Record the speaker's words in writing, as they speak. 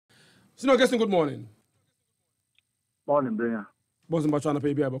Sino guessing good morning. Morning, Brian. Boss Mbachana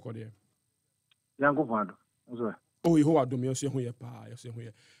pay be abako there. Yango Fado. Oh, you are doing your here, pa, your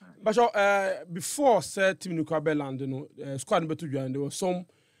here. But before said team Nukabeland, squad number 2, and there was some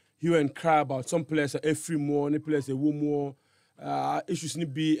hue and cry about some players every morning, players a more issues ni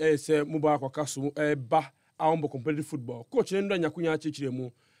be say mobile kwakaso ba awon competitive football. Coach ndo nyakunya chichire mu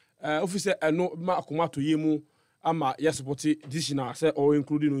officer no ma akoma to yemu ama yes support decision say or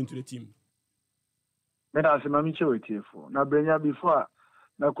including into the team. Me da se mami che wetiefo. Na Brenya before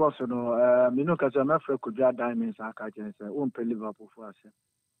na cross no me no kasa me frɛ Kodwa Diamonds aka che say o mpe Liverpool for ase.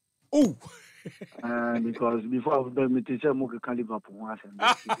 Oh. Because before me te say mo ka Liverpool ho ase.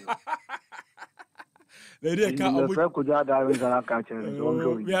 They can't Kodwa Diamonds aka che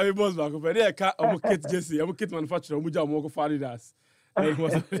so we have a boss back but they can't kit Jesse am kit manufacturer mo ja mo ko Adidas.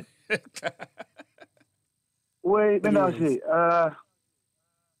 Wait, me na say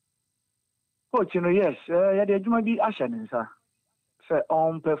coach, yes, yeah, the adwuma bi ahyɛ sir. Say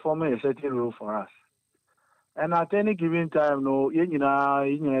on perform a certain role for us. And at any given time, no, you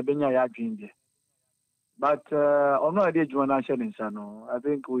benya ya dream. But on no idea adwuma na ahyɛ sir, no. I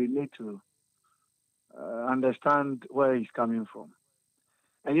think we need to understand where he's coming from.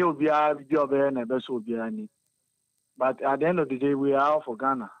 And you'll be a job and a best will be any. But at the end of the day, we are out for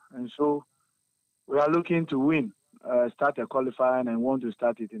Ghana, and so we are looking to win, start a qualifying, and want to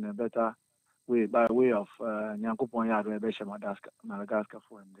start it in a better way by way of Nyankopon Yadwe Besha Madagascar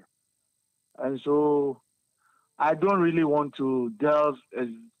for him there. And so I don't really want to delve as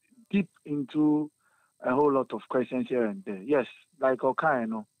deep into a whole lot of questions here and there. Yes, like Okai,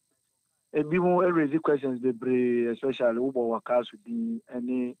 no. A bit more raise questions, especially Ubo Wakas with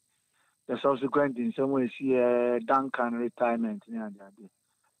the subsequent in some way see Duncan retirement.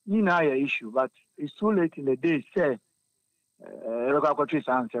 You know your issue, but it's too late in the day. Say,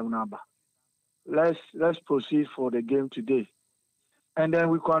 let's proceed for the game today, and then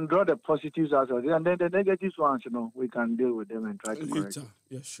we can draw the positives out of it, and then the negatives ones, we can deal with them and try to correct it.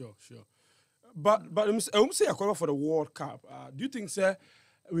 Yeah, sure. But I say I call for the World Cup. Do you think, sir,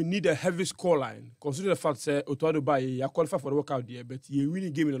 we need a heavy scoreline, considering the fact, sir, Otuado Bay, you qualify for the World Cup there, but you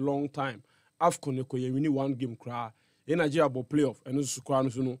winning game in a long time. AFCON, you winning one game cry. In Nigeria about playoff, and also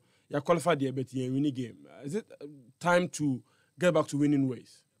you qualify there, but you winning game. Is it time to get back to winning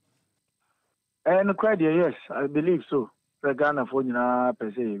ways? And credit, yes, I believe so. For Ghana for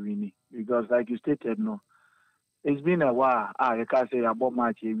per se winning, because like you stated, no, it's been a while. You can't say about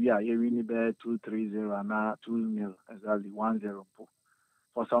match we are winning by 2-3-0 and now 2-0 exactly 1-0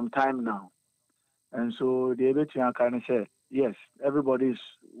 for some time now, and so the ability kind of say yes, everybody's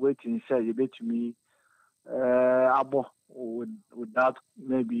waiting. Say you bet me, without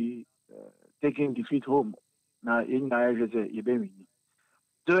maybe taking defeat home. Now in Nigeria say you bet me.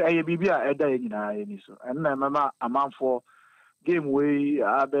 So I be a day in any so, and I remember a month for game we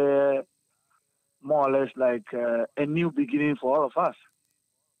have more or less like a new beginning for all of us.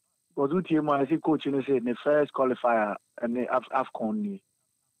 Because we team I see coach in the first qualifier and the AFCON.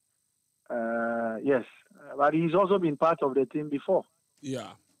 Yes, but he's also been part of the team before.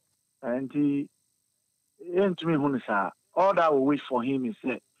 Yeah, and he to me all that we wish for him is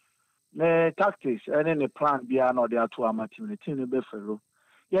the tactics and then the plan beyond or the two team the team be fellow.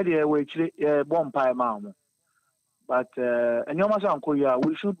 Yeah, they were actually bomb pie mom. But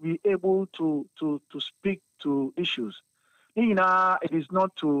we should be able to speak to issues. It is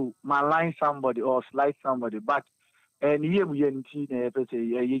not to malign somebody or slight somebody, but and here we in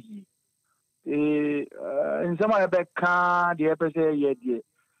some other the episode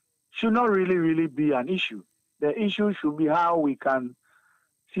should not really be an issue. The issue should be how we can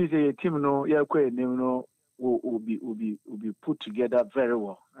see the team will be put together very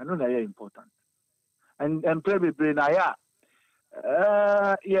well. I know that is important. And probably now,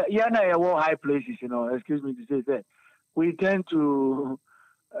 high places, excuse me to say that we tend to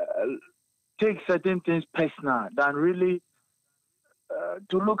take certain things personal than really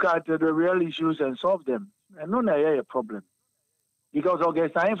to look at the real issues and solve them. I know that is a problem. Because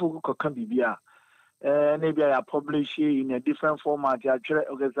Augustine Arhinful can be here. Maybe I publish in a different format. Augustine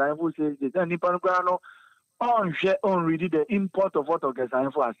Arhinful says this. And on read the import of what Augustine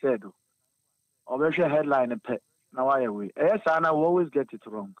Arhinful has said. Or headline a pet. Now I away. Yes, and I will always get it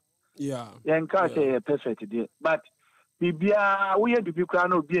wrong. Yeah. You can't say a perfect idea. But Bibia, we had the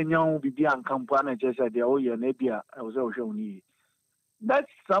people be a young Bibia and Campana just said, oh, yeah, maybe I was also need. Let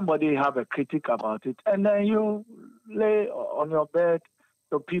somebody have a critic about it, and then you lay on your bed,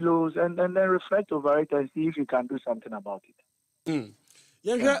 your pillows, and then reflect over it and see if you can do something about it.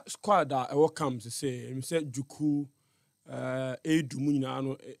 Yeah, squad that what comes to say, you said Juku, Edu mu nyinaa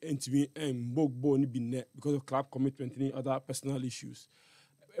no ntimi mbogbo ni bi net because of club commitment and other personal issues.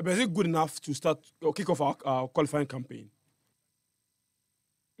 But is it good enough to start or kick off our qualifying campaign?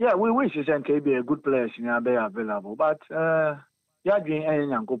 Yeah, we wish SNK be a good player in available, but yeah, doing any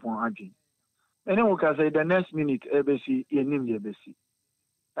yankopon aging. And then we can say the next minute ABC Yenim ABC.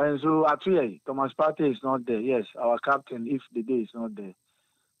 And so actually Thomas Partey is not there. Yes, our captain, if the day is not there.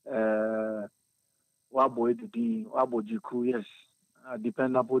 Wabo Edudi, Wabo Jiku, yes, a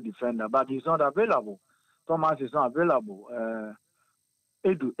dependable defender, but he's not available. Thomas is not available.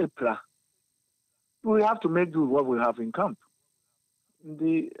 Edu Epra. We have to make do what we have in camp.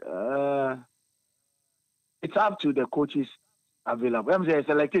 It's up to the coaches available. I'm saying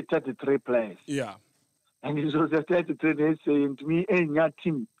selected 33 players. Yeah. And it's also 33 they saying to me, any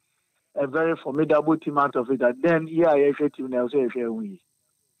team, a very formidable team out of it. That then, yeah, if a team now say if we.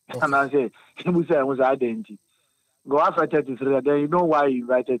 And I say, he was identity. Go after 33, then you know why you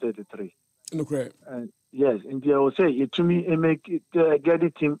invited 33. Okay. Yes, and they will say it to me and make it get the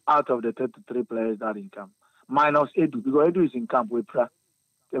team out of the 33 players that in camp. Minus Edu, because Edu is in camp with Pra.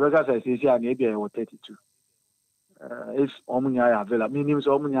 The Vegas I say, yeah, maybe I was 32. If Omunia available, meaning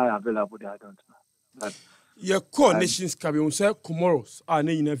Omunia available, I don't know. But your core nations can be say Comoros are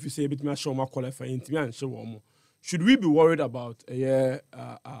named if you say a bit more show more qualifying to me and show more. Should we be worried about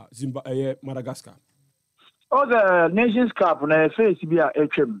Zimbabwe, Madagascar? Oh, the Nations Cup on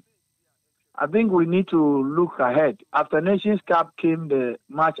HM. I think we need to look ahead. After Nations Cup came the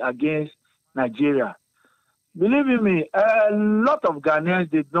match against Nigeria. Believe me, a lot of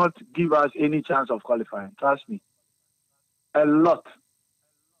Ghanaians did not give us any chance of qualifying. Trust me. A lot.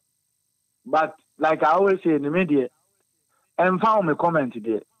 But like I always say in the media, and found me comment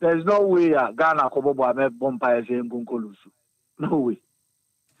today, there's no way Ghana Kobobo Ahmed Bompire saying Gunkolusu. No way.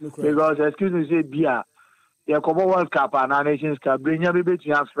 Because, excuse me, say, Bia, the Kobo World Cup and our Nations Cup, bring your baby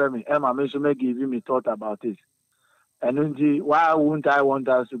to answer me. Emma, make give me thought about this. And why wouldn't I want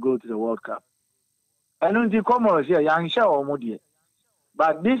us to go to the World Cup? And the Comoros here, young show or Modi.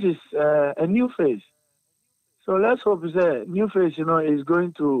 But this is a new phase. So let's hope the new phase, is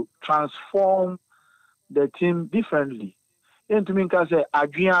going to transform the team differently. And to me, I say,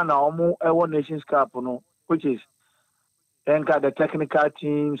 Adriana Omo, Ewo Nations Cup, which is the technical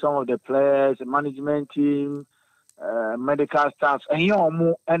team, some of the players, the management team, medical staff, and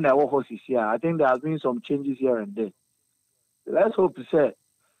Yomu and the offices here. I think there has been some changes here and there. Let's hope to say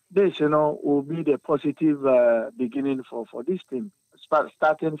this, will be the positive beginning for this team,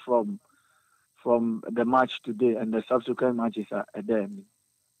 starting from the match today and the subsequent matches are there.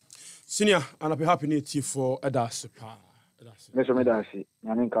 Senior, and I'll be happy to you for Edas.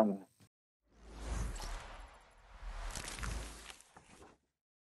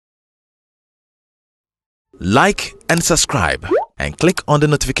 Like and subscribe and click on the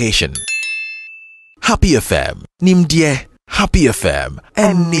notification. Happy FM, Nimdie, Happy FM,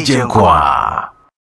 and Nijenkwa.